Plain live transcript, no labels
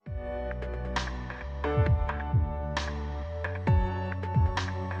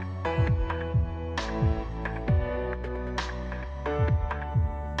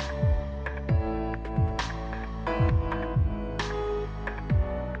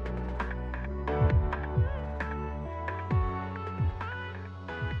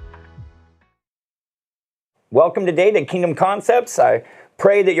Welcome today to Kingdom Concepts. I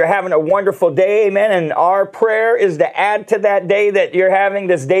pray that you're having a wonderful day, amen. And our prayer is to add to that day that you're having,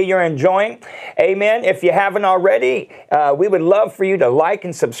 this day you're enjoying, amen. If you haven't already, we would love for you to like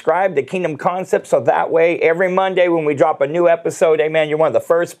and subscribe to Kingdom Concepts, so that way every Monday when we drop a new episode, amen, you're one of the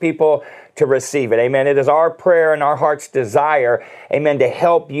first people to receive it, amen. It is our prayer and our heart's desire, amen, to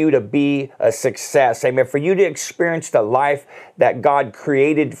help you to be a success, amen, for you to experience the life that God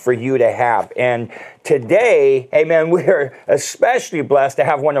created for you to have. And today, amen, we're especially blessed to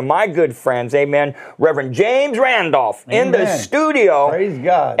have one of my good friends, amen, Reverend James Randolph, amen, in the studio. Praise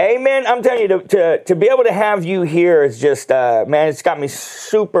God. Amen. I'm telling you, to be able to have you here is just, man, it's got me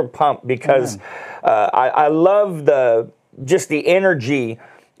super pumped because I love the energy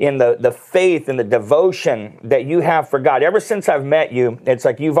in the faith and the devotion that you have for God. Ever since I've met you, it's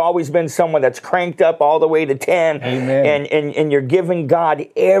like you've always been someone that's cranked up all the way to 10. Amen. And you're giving God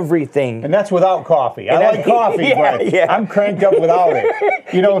everything. And that's without coffee. I like coffee, but I'm cranked up without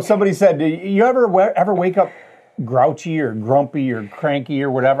it. You know, somebody said, do you ever wake up grouchy or grumpy or cranky or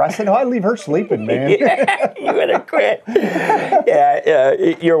whatever? I said, no, I leave her sleeping, man. Yeah, you better quit.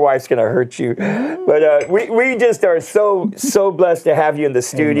 Your wife's going to hurt you. But we just are so blessed to have you in the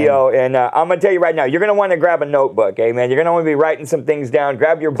studio. Amen. And I'm going to tell you right now, you're going to want to grab a notebook, amen. You're going to want to be writing some things down.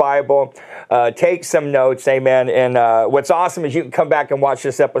 Grab your Bible, take some notes, amen. And what's awesome is you can come back and watch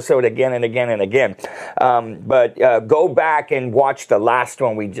this episode again and again and again. But go back and watch the last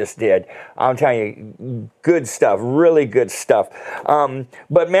one we just did. I'm telling you, good stuff, really good stuff.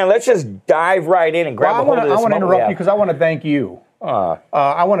 But man, let's just dive right in and grab a hold of this. I want to interrupt you because I want to thank you.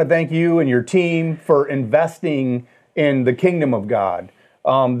 I want to thank you and your team for investing in the kingdom of God.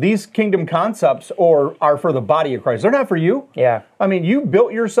 These kingdom concepts are for the body of Christ. They're not for you. Yeah. I mean, you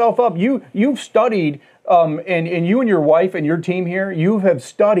built yourself up. You've studied, and you and your wife and your team here, you have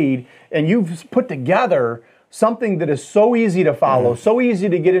studied and you've put together something that is so easy to follow, so easy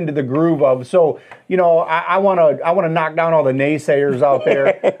to get into the groove of. So, you know, I want to knock down all the naysayers out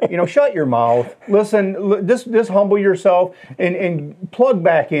there. You know, shut your mouth. Listen, just humble yourself and plug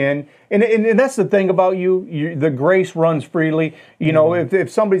back in. And that's the thing about you. The grace runs freely. You know, if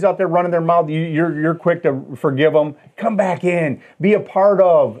somebody's out there running their mouth, you're quick to forgive them. Come back in, be a part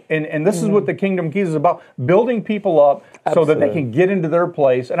of. And this is what the Kingdom Keys is about: building people up. Absolutely. So that they can get into their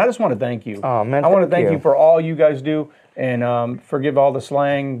place. And I just want to thank you. Oh, man, I want to thank you for all you guys do. And forgive all the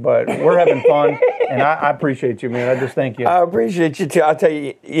slang, but we're having fun. And I appreciate you, man. I just thank you. I appreciate you, too. I'll tell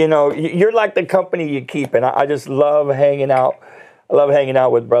you, you know, you're like the company you keep. And I just love hanging out. I love hanging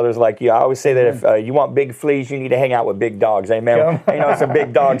out with brothers like you. I always say that if you want big fleas, you need to hang out with big dogs. Amen. You know, some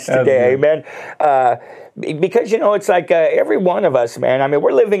big dogs today. Amen. Because, you know, it's like every one of us, man. I mean,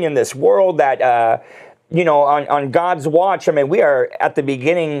 we're living in this world that... you know, on God's watch, I mean, we are at the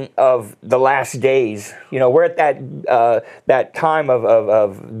beginning of the last days. You know, we're at that time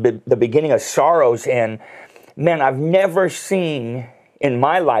of the beginning of sorrows. And, man, I've never seen, in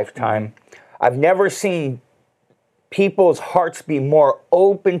my lifetime, I've never seen people's hearts be more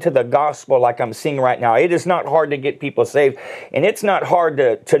open to the gospel like I'm seeing right now. It is not hard to get people saved, and it's not hard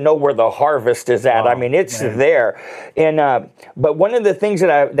to know where the harvest is at. I mean, it's there. And but one of the things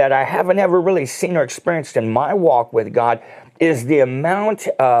that I haven't ever really seen or experienced in my walk with God is the amount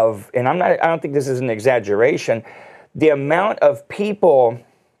of, and I don't think this is an exaggeration, the amount of people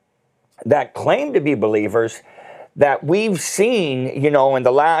that claim to be believers that we've seen, you know, in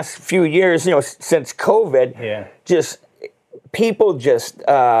the last few years, you know, since COVID, just people just,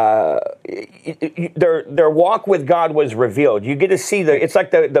 their walk with God was revealed. You get to see it's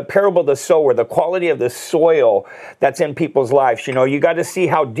like the parable of the sower, the quality of the soil that's in people's lives. You know, you got to see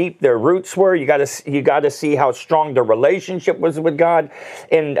how deep their roots were. You got to see how strong the relationship was with God.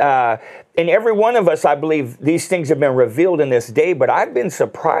 And every one of us, I believe these things have been revealed in this day, but I've been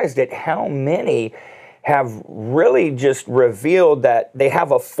surprised at how many have really just revealed that they have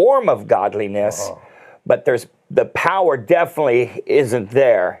a form of godliness, but the power definitely isn't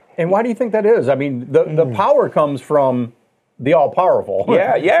there. And why do you think that is? I mean, the power comes from the all-powerful.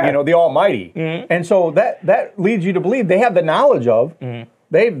 Yeah. You know, the Almighty. And so that leads you to believe they have the knowledge of,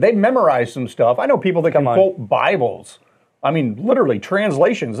 they've memorized some stuff. I know people that can quote Bibles. I mean, literally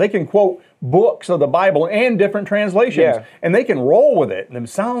translations. They can quote books of the Bible and different translations, and they can roll with it, and them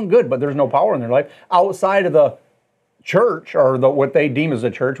sound good, but there's no power in their life outside of the church, or what they deem as a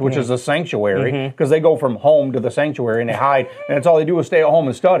church, which is a sanctuary, because they go from home to the sanctuary and they hide, and that's all they do is stay at home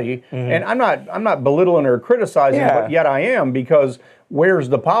and study. And I'm not belittling or criticizing, but yet I am, because where's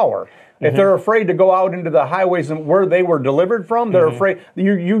the power? If they're afraid to go out into the highways and where they were delivered from, they're afraid.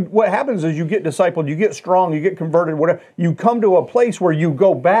 What happens is you get discipled, you get strong, you get converted, whatever. You come to a place where you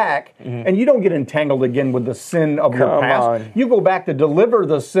go back and you don't get entangled again with the sin of your past. You go back to deliver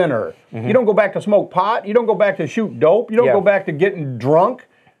the sinner. You don't go back to smoke pot. You don't go back to shoot dope. You don't go back to getting drunk.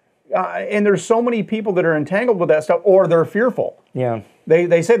 And there's so many people that are entangled with that stuff, or they're fearful. Yeah.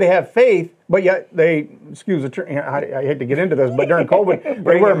 They say they have faith, but yet they, excuse the term, I hate to get into this, but during COVID,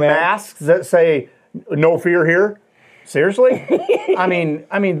 they wear masks that say, no fear here. Seriously? I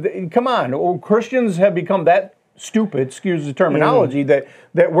mean, come on. Christians have become that stupid, excuse the terminology, that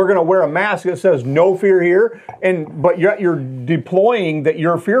we're going to wear a mask that says no fear here, but you're deploying that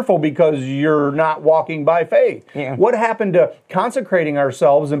you're fearful because you're not walking by faith. Yeah. What happened to consecrating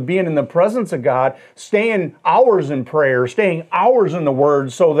ourselves and being in the presence of God, staying hours in prayer, staying hours in the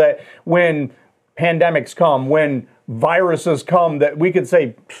Word, so that when pandemics come, when viruses come, that we could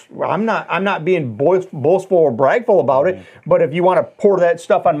say, I'm not being boastful or bragful about it, but if you want to pour that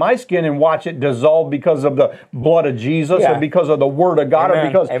stuff on my skin and watch it dissolve because of the blood of Jesus or because of the Word of God or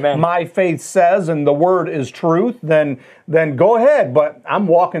because my faith says and the Word is truth, then go ahead. But I'm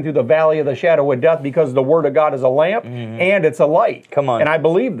walking through the valley of the shadow of death because the Word of God is a lamp and it's a light. Come on. And I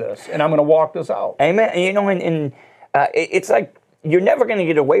believe this, and I'm going to walk this out. Amen. You know, and it's like, you're never going to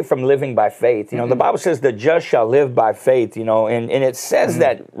get away from living by faith. You know, the Bible says the just shall live by faith, you know, and it says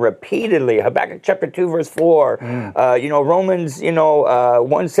that repeatedly. Habakkuk chapter 2, verse 4, you know, Romans,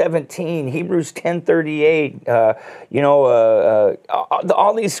 1:17, Hebrews 10:38,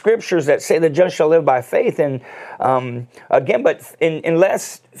 all these scriptures that say the just shall live by faith. And again, but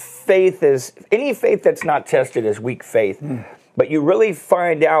unless faith is, any faith that's not tested is weak faith. But you really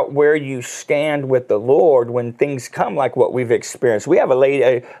find out where you stand with the Lord when things come like what we've experienced. We have a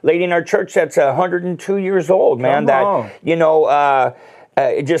lady in our church that's 102 years old, man.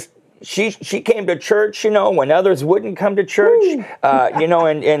 She came to church, when others wouldn't come to church.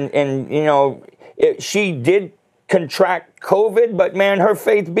 She did contract COVID, but man, her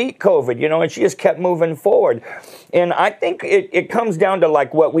faith beat COVID, and she just kept moving forward. And I think it comes down to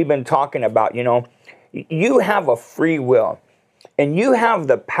like what we've been talking about. You have a free will. And you have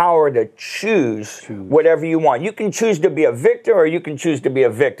the power to choose whatever you want. You can choose to be a victor or you can choose to be a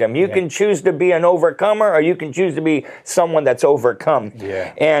victim. You can choose to be an overcomer or you can choose to be someone that's overcome.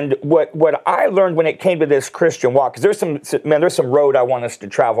 Yeah. And what I learned when it came to this Christian walk, because there's some road I want us to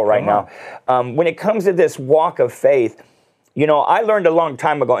travel right now. When it comes to this walk of faith, I learned a long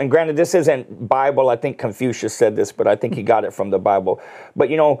time ago, and granted, this isn't Bible. I think Confucius said this, but I think he got it from the Bible. But,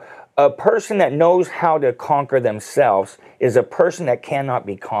 a person that knows how to conquer themselves is a person that cannot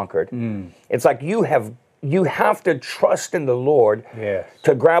be conquered. It's like you have to trust in the Lord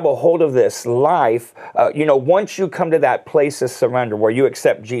to grab a hold of this life. Once you come to that place of surrender where you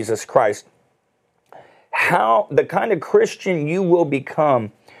accept Jesus Christ, how the kind of Christian you will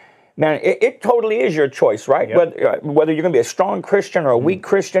become, man, it totally is your choice, right? Yep. Whether you're going to be a strong Christian or a weak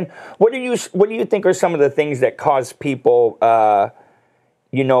Christian. What do you think are some of the things that cause people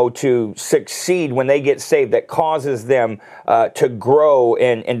to succeed when they get saved, that causes them to grow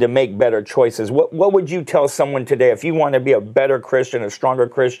and to make better choices? What would you tell someone today if you want to be a better Christian, a stronger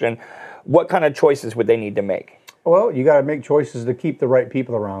Christian? What kind of choices would they need to make? Well, you got to make choices to keep the right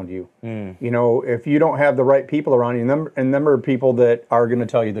people around you. If you don't have the right people around you, and number of people that are going to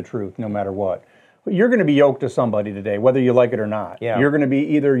tell you the truth no matter what, you're going to be yoked to somebody today, whether you like it or not. Yeah. You're going to be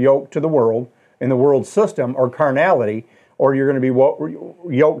either yoked to the world and the world system or carnality, or you're going to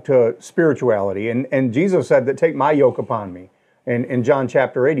be yoked to spirituality. And Jesus said that, take my yoke upon me. And in John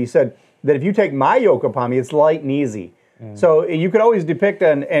chapter 8, he said that if you take my yoke upon me, it's light and easy. So you could always depict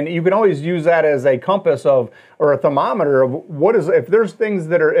and you can always use that as a compass or a thermometer of what is, if there's things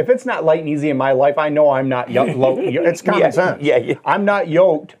that are, if it's not light and easy in my life, I know I'm not yoked. It's common sense. Yeah. I'm not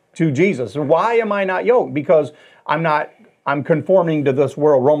yoked to Jesus. Why am I not yoked? Because I'm conforming to this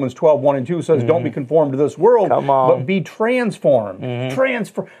world. Romans 12:1-2 says, don't be conformed to this world, but be transformed.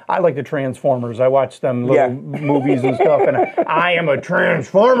 I like the Transformers. I watch them little movies and stuff, and I am a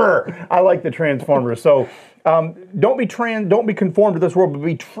transformer. I like the Transformers. So don't be conformed to this world, but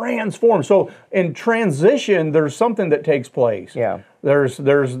be transformed. So in transition, there's something that takes place. Yeah.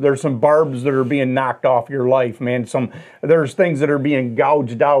 There's some barbs that are being knocked off your life, man. There's things that are being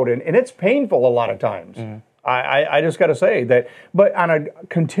gouged out, and it's painful a lot of times. I just got to say that, but on a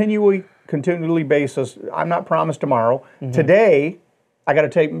continually basis, I'm not promised tomorrow. Today, I got to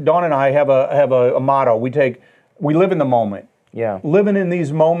take, Dawn and I have a motto. We live in the moment. Yeah. Living in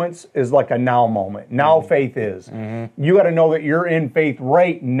these moments is like a now moment. Now faith is. You got to know that you're in faith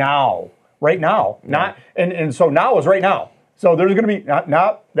right now. Right now. Yeah. And so now is right now. So there's going to be,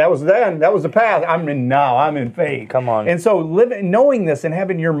 no, that was then, that was the past. I'm in faith. Come on. And so knowing this and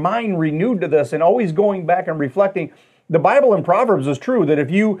having your mind renewed to this and always going back and reflecting, the Bible in Proverbs is true that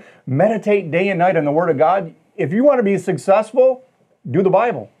if you meditate day and night on the Word of God, if you want to be successful, do the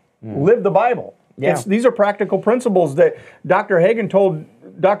Bible. Live the Bible. Yeah. These are practical principles that Dr. Hagin told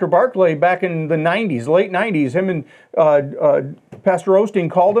Dr. Barclay back in the 90s, late 90s. Him and Pastor Osteen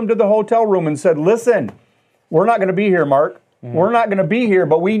called him to the hotel room and said, listen, we're not going to be here, Mark. We're not going to be here,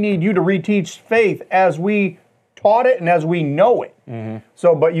 but we need you to reteach faith as we taught it and as we know it.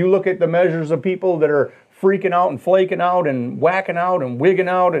 So, but you look at the measures of people that are freaking out and flaking out and whacking out and wigging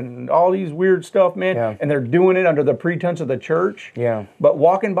out and all these weird stuff, man. Yeah. And they're doing it under the pretense of the church. Yeah. But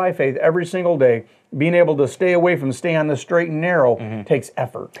walking by faith every single day, being able to stay away from stay on the straight and narrow takes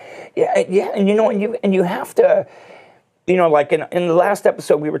effort. Yeah, and you have to, like in the last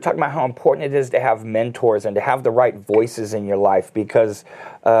episode, we were talking about how important it is to have mentors and to have the right voices in your life, because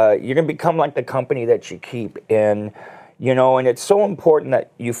you're going to become like the company that you keep. And it's so important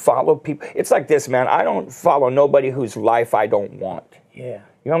that you follow people. It's like this, man. I don't follow nobody whose life I don't want. Yeah.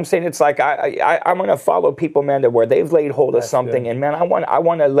 You know what I'm saying? It's like I'm going to follow people, man, that where they've laid hold of something, good. and man, I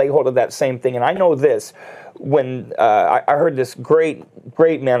want to lay hold of that same thing. And I know this when I heard this great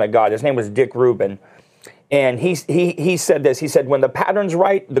man of God. His name was Dick Rubin, and he said this. He said, "When the pattern's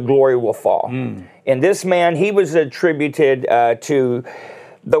right, the glory will fall." And this man, he was attributed to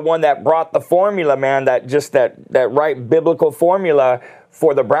the one that brought the formula, man, that right biblical formula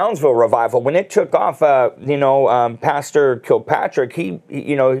for the Brownsville revival. When it took off, Pastor Kilpatrick,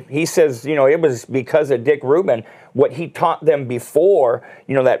 he says, it was because of Dick Rubin, what he taught them before,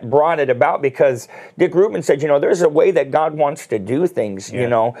 that brought it about, because Dick Rubin said, there's a way that God wants to do things,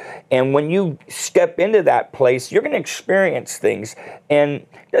 and when you step into that place, you're going to experience things, and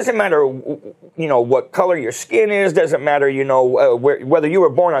it doesn't matter, what color your skin is, doesn't matter, whether you were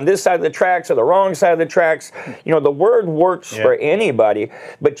born on this side of the tracks or the wrong side of the tracks, the word works for anybody,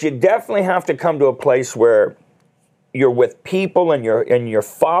 but you definitely have to come to a place where you're with people and you're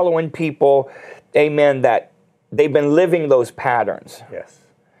following people, amen, that they've been living those patterns. Yes.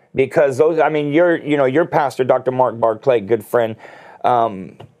 Because your pastor, Dr. Mark Barclay, good friend,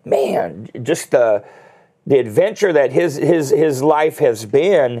 man, just the adventure that his life has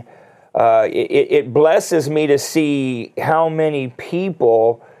been, it blesses me to see how many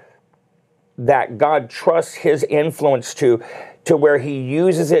people that God trusts his influence to where he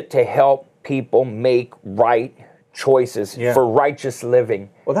uses it to help people make right choices for righteous living.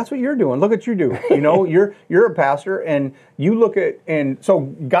 Well, that's what you're doing. Look what you do. You're a pastor, and you look at, and so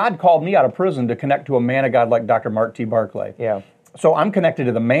God called me out of prison to connect to a man of God like Dr. Mark T. Barclay. Yeah. So I'm connected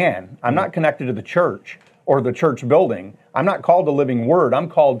to the man. I'm not connected to the church or the church building. I'm not called to Living Word. I'm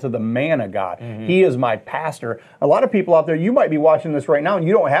called to the man of God. He is my pastor. A lot of people out there, you might be watching this right now and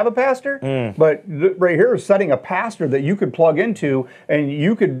you don't have a pastor, but right here is setting a pastor that you could plug into and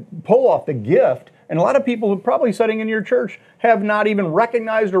you could pull off the gift. And a lot of people who are probably sitting in your church have not even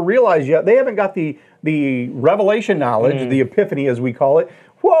recognized or realized yet. They haven't got the revelation knowledge, the epiphany as we call it.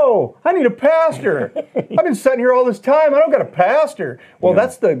 Whoa, I need a pastor. I've been sitting here all this time. I don't got a pastor. Well,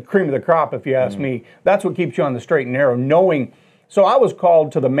 that's the cream of the crop, if you ask me. That's what keeps you on the straight and narrow, knowing. So I was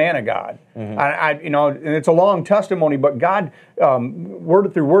called to the man of God. And it's a long testimony, but God, word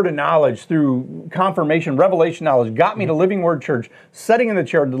of knowledge, through confirmation, revelation knowledge, got me to Living Word Church. Sitting in the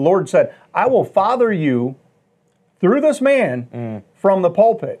chair, the Lord said, I will father you through this man from the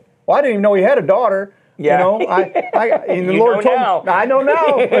pulpit. Well, I didn't even know he had a daughter. Yeah. And the Lord told me, I know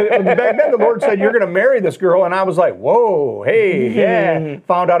now. Back then, the Lord said, you're going to marry this girl. And I was like, whoa, hey, yeah.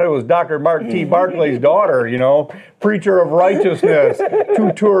 Found out it was Dr. Mark T. Barclay's daughter, preacher of righteousness,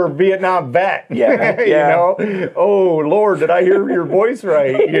 two-tour Vietnam vet. Oh, Lord, did I hear your voice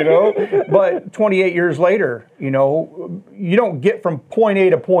right, But 28 years later, you don't get from point A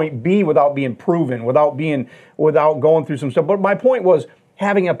to point B without being proven, without going through some stuff. But my point was,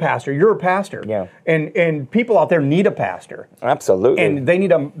 having a pastor, you're a pastor, and people out there need a pastor. Absolutely, and they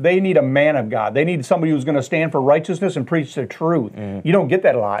need a man of God. They need somebody who's going to stand for righteousness and preach the truth. You don't get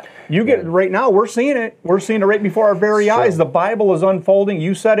that a lot. You get it right now. We're seeing it. We're seeing it right before our very eyes. The Bible is unfolding.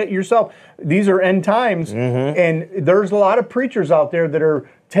 You said it yourself. These are end times, and there's a lot of preachers out there that are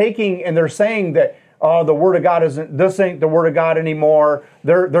taking and they're saying that, oh, the Word of God ain't the Word of God anymore.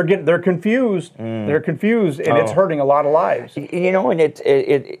 They're confused. They're confused, and it's hurting a lot of lives. And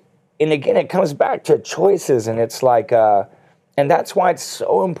and again, it comes back to choices, and it's like, and that's why it's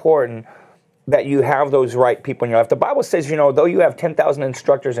so important that you have those right people in your life. The Bible says, though you have 10,000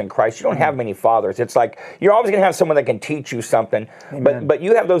 instructors in Christ, you don't have many fathers. It's like you're always going to have someone that can teach you something, but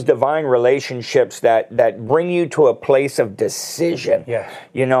you have those divine relationships that bring you to a place of decision. Yes.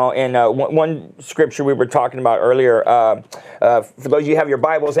 And one scripture we were talking about earlier, for those of you who have your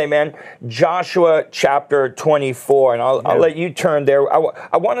Bibles, amen, Joshua chapter 24, and I'll let you turn there.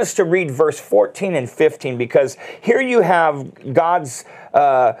 I want us to read verse 14 and 15, because here you have God's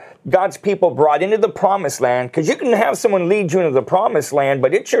people brought into the promised land, because you can have someone lead you into the promised land,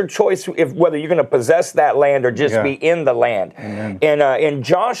 but it's your choice whether you're going to possess that land or just be in the land. And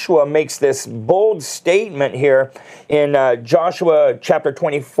Joshua makes this bold statement here in Joshua chapter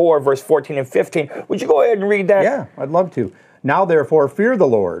 24, verse 14 and 15. Would you go ahead and read that? Yeah, I'd love to. Now therefore fear the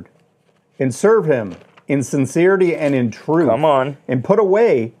Lord and serve him in sincerity and in truth. Come on. And put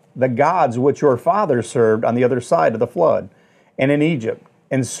away the gods which your fathers served on the other side of the flood and in Egypt,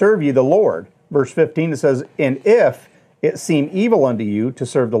 and serve ye the Lord. Verse 15, it says, and if it seem evil unto you to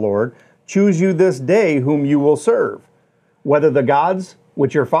serve the Lord, choose you this day whom you will serve, whether the gods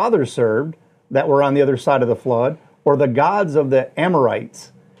which your fathers served that were on the other side of the flood, or the gods of the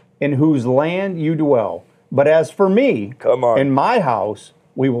Amorites in whose land you dwell. But as for me, and my house,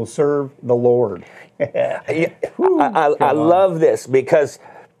 we will serve the Lord. I love this, because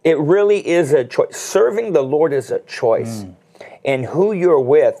it really is a choice. Serving the Lord is a choice. And who you're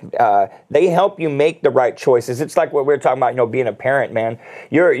with, they help you make the right choices. It's like what we were talking about, being a parent, man.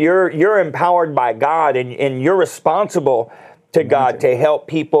 You're empowered by God, and you're responsible to God to help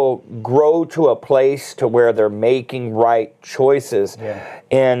people grow to a place to where they're making right choices.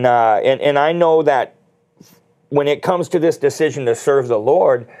 And I know that when it comes to this decision to serve the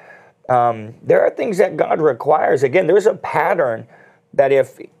Lord, there are things that God requires. Again, there's a pattern that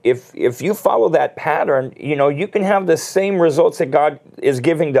if you follow that pattern, you can have the same results that God is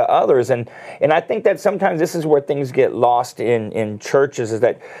giving to others. And I think that sometimes this is where things get lost in churches, is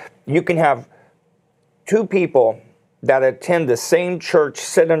that you can have two people that attend the same church,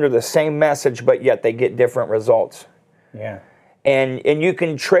 sit under the same message, but yet they get different results. Yeah. And you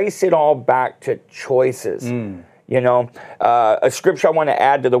can trace it all back to choices. A scripture I want to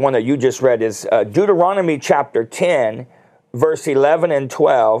add to the one that you just read is Deuteronomy chapter 10, verse 11 and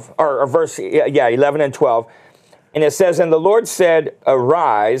 12, or verse 11 and 12. And it says, and the Lord said,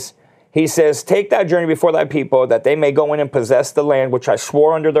 arise. He says, take that journey before thy people, that they may go in and possess the land which I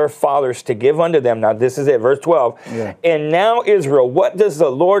swore unto their fathers to give unto them. Now this is it, verse 12. And now Israel, what does the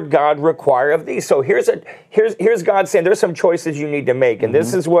Lord God require of thee? So here's God saying, there's some choices you need to make, and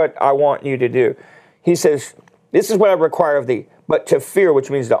this is what I want you to do. He says, this is what I require of thee, but to fear, which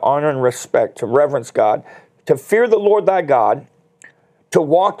means to honor and respect, to reverence God, to fear the Lord thy God, to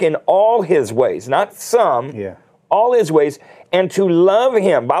walk in all his ways, not some, all his ways, and to love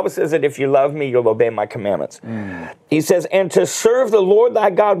him. Bible says that if you love me, you'll obey my commandments. He says, and to serve the Lord thy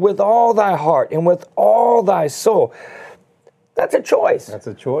God with all thy heart and with all thy soul. That's a choice. That's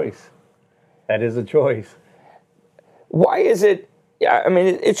a choice. That is a choice. Why is it,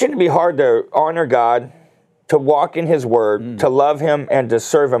 it shouldn't be hard to honor God, to walk in his word, to love him, and to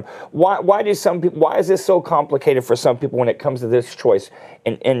serve him. Why is this so complicated for some people when it comes to this choice?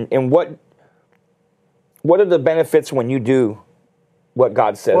 And what are the benefits when you do what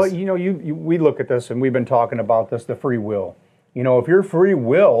God says? Well, we look at this, and we've been talking about this, the free will. If your free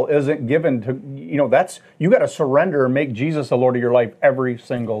will isn't given to, that's, you got to surrender and make Jesus the Lord of your life every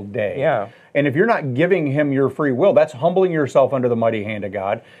single day. Yeah. And if you're not giving him your free will, that's humbling yourself under the mighty hand of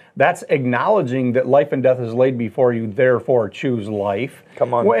God. That's acknowledging that life and death is laid before you, therefore choose life.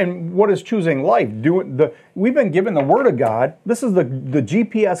 Come on. And what is choosing life? We've been given the Word of God. This is the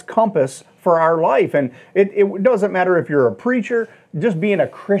GPS compass for our life. And it doesn't matter if you're a preacher, just being a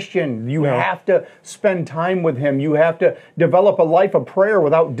Christian, you have to spend time with him. You have to develop a life of prayer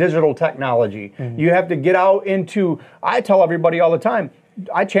without digital technology. You have to get out into, I tell everybody all the time,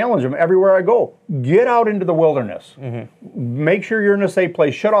 I challenge them everywhere I go. Get out into the wilderness. Make sure you're in a safe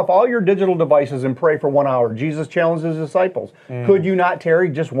place. Shut off all your digital devices and pray for 1 hour. Jesus challenged his disciples. Could you not tarry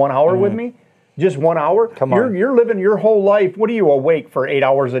just 1 hour with me? Just 1 hour? Come on. You're living your whole life. What are you, awake for 8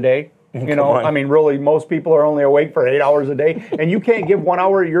 hours a day? Really, most people are only awake for 8 hours a day, and you can't give 1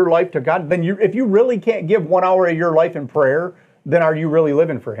 hour of your life to God. Then if you really can't give 1 hour of your life in prayer, then are you really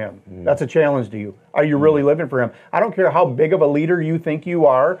living for him? That's a challenge to you. Are you really living for him? I don't care how big of a leader you think you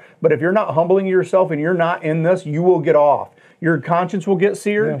are, but if you're not humbling yourself and you're not in this, you will get off. Your conscience will get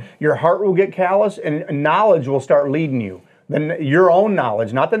seared, your heart will get callous, and knowledge will start leading you. then your own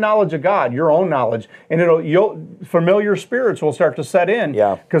knowledge, not the knowledge of God, your own knowledge, and familiar spirits will start to set in.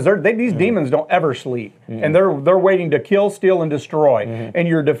 Yeah. Because these demons don't ever sleep, and they're waiting to kill, steal, and destroy. And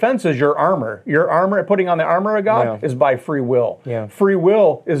your defense is your armor. Your armor, putting on the armor of God, is by free will. Yeah. Free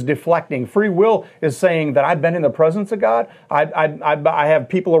will is deflecting. Free will is saying that I've been in the presence of God. I have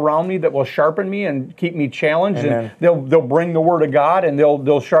people around me that will sharpen me and keep me challenged, Amen. and they'll bring the Word of God, and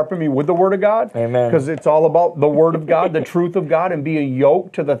they'll sharpen me with the Word of God. Amen. Because it's all about the Word of God, the truth of God, and being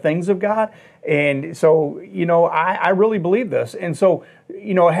yoked to the things of God. And so, I really believe this. And so,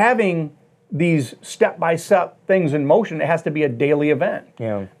 having these step-by-step things in motion, it has to be a daily event.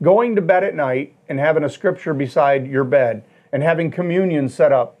 Yeah. Going to bed at night and having a scripture beside your bed and having communion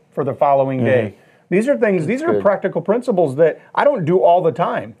set up for the following day. These are things, these are practical principles that I don't do all the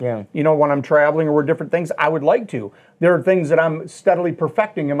time. Yeah. When I'm traveling or with different things, I would like to. There are things that I'm steadily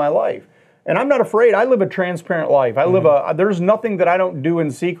perfecting in my life. And I'm not afraid. I live a transparent life. I live there's nothing that I don't do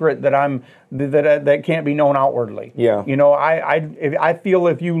in secret that can't be known outwardly. Yeah. I feel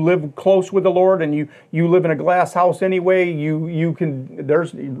if you live close with the Lord and you live in a glass house anyway, you can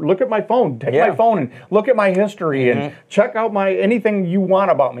look at my phone, take my phone and look at my history and check out anything you want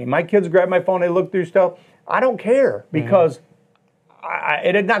about me. My kids grab my phone, they look through stuff. I don't care because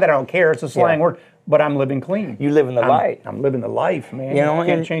it's not that I don't care, it's a slang word. But I'm living clean. You live in the light. I'm living the life, man. I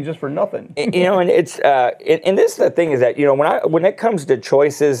can't change this for nothing. And it's and this is the thing is that when it comes to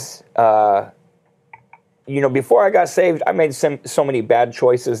choices, before I got saved, I made so many bad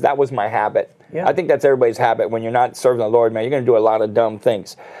choices. That was my habit. Yeah. I think that's everybody's habit. When you're not serving the Lord, man, you're going to do a lot of dumb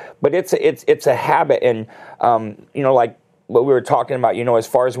things. But it's a habit, and like what we were talking about, as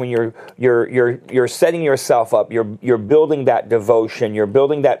far as when you're setting yourself up, you're building that devotion, you're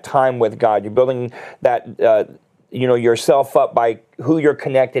building that time with God, you're building that yourself up by who you're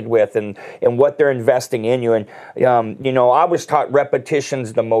connected with and what they're investing in you. And I was taught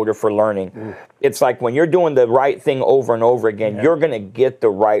repetition's the motor for learning. It's like when you're doing the right thing over and over again, you're going to get the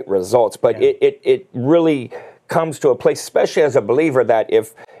right results. But it really comes to a place, especially as a believer, that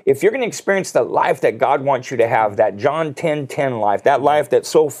if you're going to experience the life that God wants you to have, that John 10:10 life, that life that's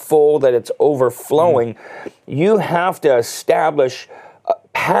so full that it's overflowing, you have to establish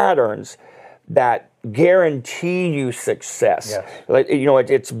patterns that guarantee you success. Yes.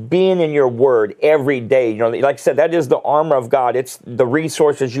 It's being in your word every day. Like I said, that is the armor of God. It's the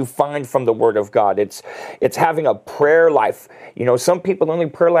resources you find from the word of God. It's having a prayer life. Some people, the only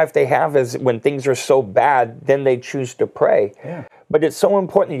prayer life they have is when things are so bad, then they choose to pray. Yeah. But it's so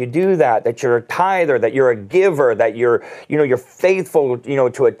important that you do that you're a tither, that you're a giver, that you're faithful,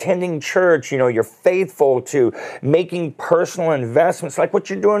 to attending church, you're faithful to making personal investments, like what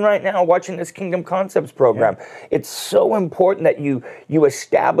you're doing right now, watching this Kingdom Concepts program. Yeah. It's so important that you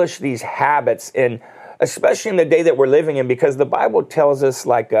establish these habits, and especially in the day that we're living in, because the Bible tells us,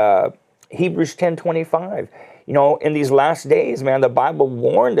 like Hebrews 10:25, in these last days, man, the Bible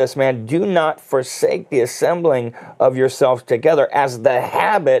warned us, man, do not forsake the assembling of yourselves together, as the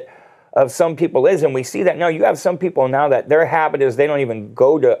habit of some people is. And we see that now. You have some people now that their habit is they don't even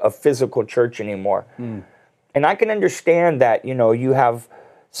go to a physical church anymore. And I can understand that,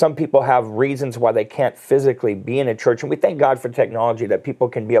 some people have reasons why they can't physically be in a church. And we thank God for technology that people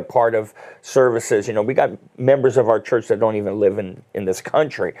can be a part of services. We got members of our church that don't even live in this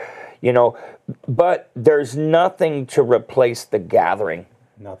country. But there's nothing to replace the gathering.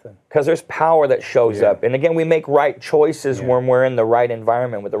 Nothing. Because there's power that shows up. And again, we make right choices when we're in the right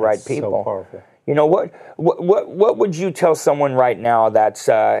environment with the right people. So powerful. What would you tell someone right now that's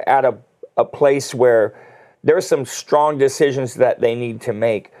at a place where there's some strong decisions that they need to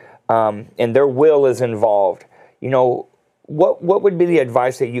make, and their will is involved? What would be the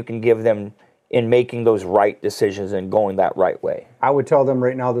advice that you can give them in making those right decisions and going that right way? I would tell them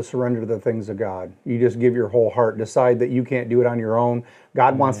right now to surrender to the things of God. You just give your whole heart. Decide that you can't do it on your own.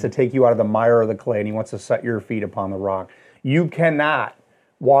 God wants to take you out of the mire of the clay, and He wants to set your feet upon the rock. You cannot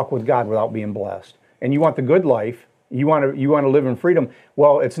walk with God without being blessed. And you want the good life. You want to live in freedom.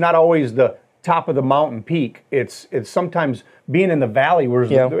 Well, it's not always the top of the mountain peak. It's sometimes being in the valley where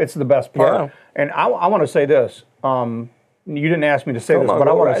it's the best part. Yeah. And I want to say this. You didn't ask me to say this, but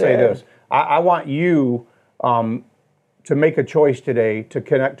I want to say this. I want you to make a choice today to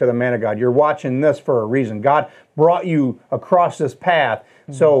connect to the man of God. You're watching this for a reason. God brought you across this path.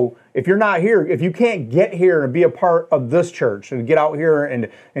 Mm-hmm. So if you're not here, if you can't get here and be a part of this church and get out here and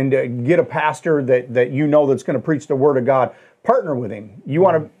get a pastor that that's going to preach the word of God, partner with him. You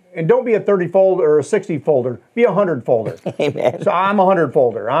want to And don't be a 30-fold or a 60-folder. Be a 100-folder. Amen. So I'm a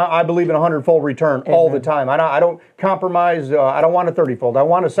 100-folder. I believe in a 100-fold return all the time. I don't compromise. I don't want a 30-fold. I'm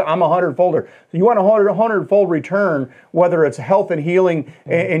a 100-folder. So you want a 100-fold return, whether it's health and healing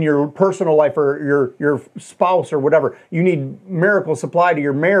in your personal life or your spouse or whatever. You need miracle supply to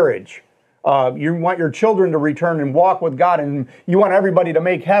your marriage. You want your children to return and walk with God, and you want everybody to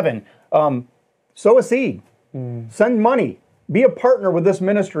make heaven. Sow a seed. Send money. Be a partner with this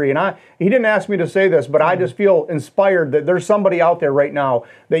ministry. And he didn't ask me to say this, but I just feel inspired that there's somebody out there right now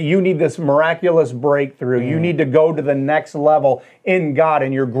that you need this miraculous breakthrough. You need to go to the next level in God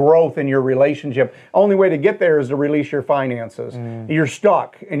and your growth in your relationship. Only way to get there is to release your finances. You're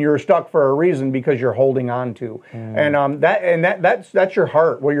stuck, and you're stuck for a reason because you're holding on to. And that's your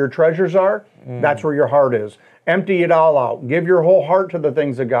heart. Where your treasures are, that's where your heart is. Empty it all out. Give your whole heart to the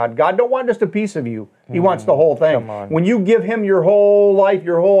things of God. God don't want just a piece of you. He wants the whole thing. When you give him your whole life,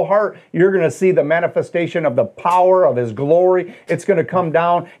 your whole heart, you're going to see the manifestation of the power of his glory. It's going to come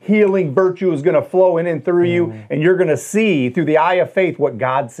down. Healing virtue is going to flow in and through you. And you're going to see through the eye of faith what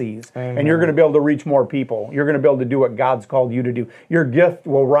God sees. And you're going to be able to reach more people. You're going to be able to do what God's called you to do. Your gift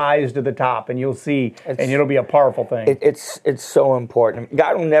will rise to the top, and you'll see, and it'll be a powerful thing. It's so important.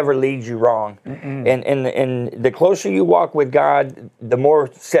 God will never lead you wrong. And the closer you walk with God, the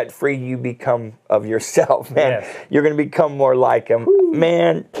more set free you become of yourself, man. Yes. You're going to become more like him.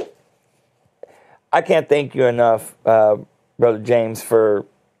 Man, I can't thank you enough, Brother James, for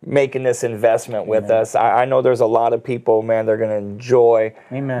making this investment with us. I know there's a lot of people, man, they're going to enjoy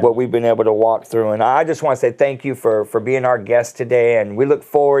what we've been able to walk through. And I just want to say thank you for being our guest today. And we look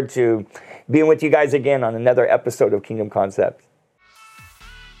forward to being with you guys again on another episode of Kingdom Concepts.